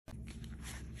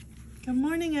Good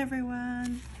morning,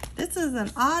 everyone. This is an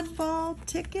oddball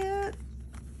ticket,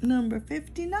 number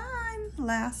 59.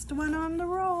 Last one on the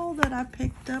roll that I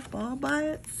picked up all by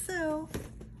itself.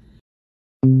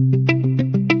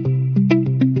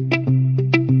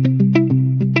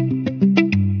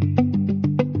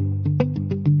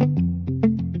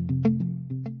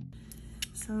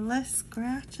 So let's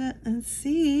scratch it and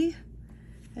see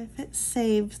if it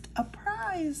saves a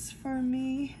prize for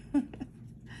me.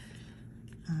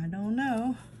 I don't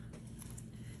know.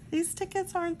 These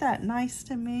tickets aren't that nice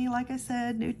to me. Like I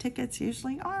said, new tickets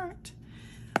usually aren't.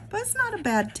 But it's not a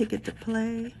bad ticket to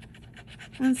play.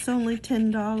 And it's only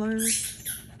 $10.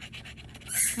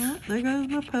 Oh, there goes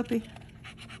my puppy.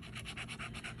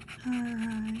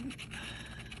 Alright.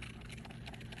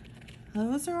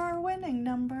 Those are our winning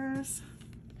numbers.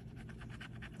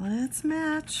 Let's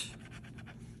match.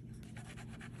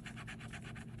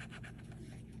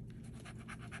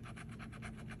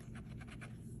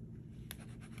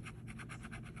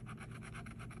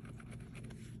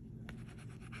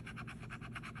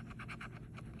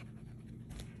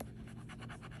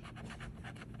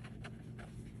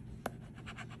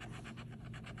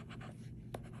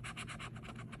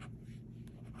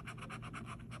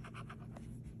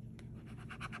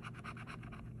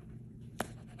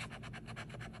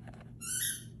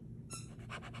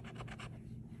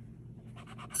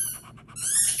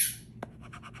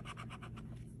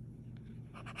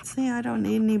 See, I don't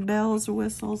need any bells,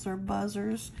 whistles, or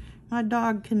buzzers. My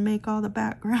dog can make all the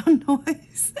background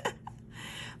noise.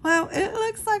 Well, it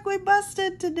looks like we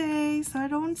busted today, so I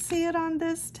don't see it on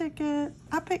this ticket.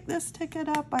 I picked this ticket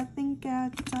up, I think,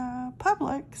 at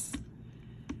Publix.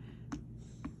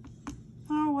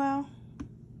 Oh, well.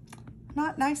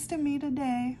 Not nice to me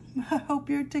today. I hope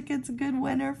your ticket's a good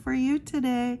winner for you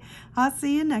today. I'll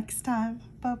see you next time.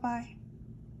 Bye-bye.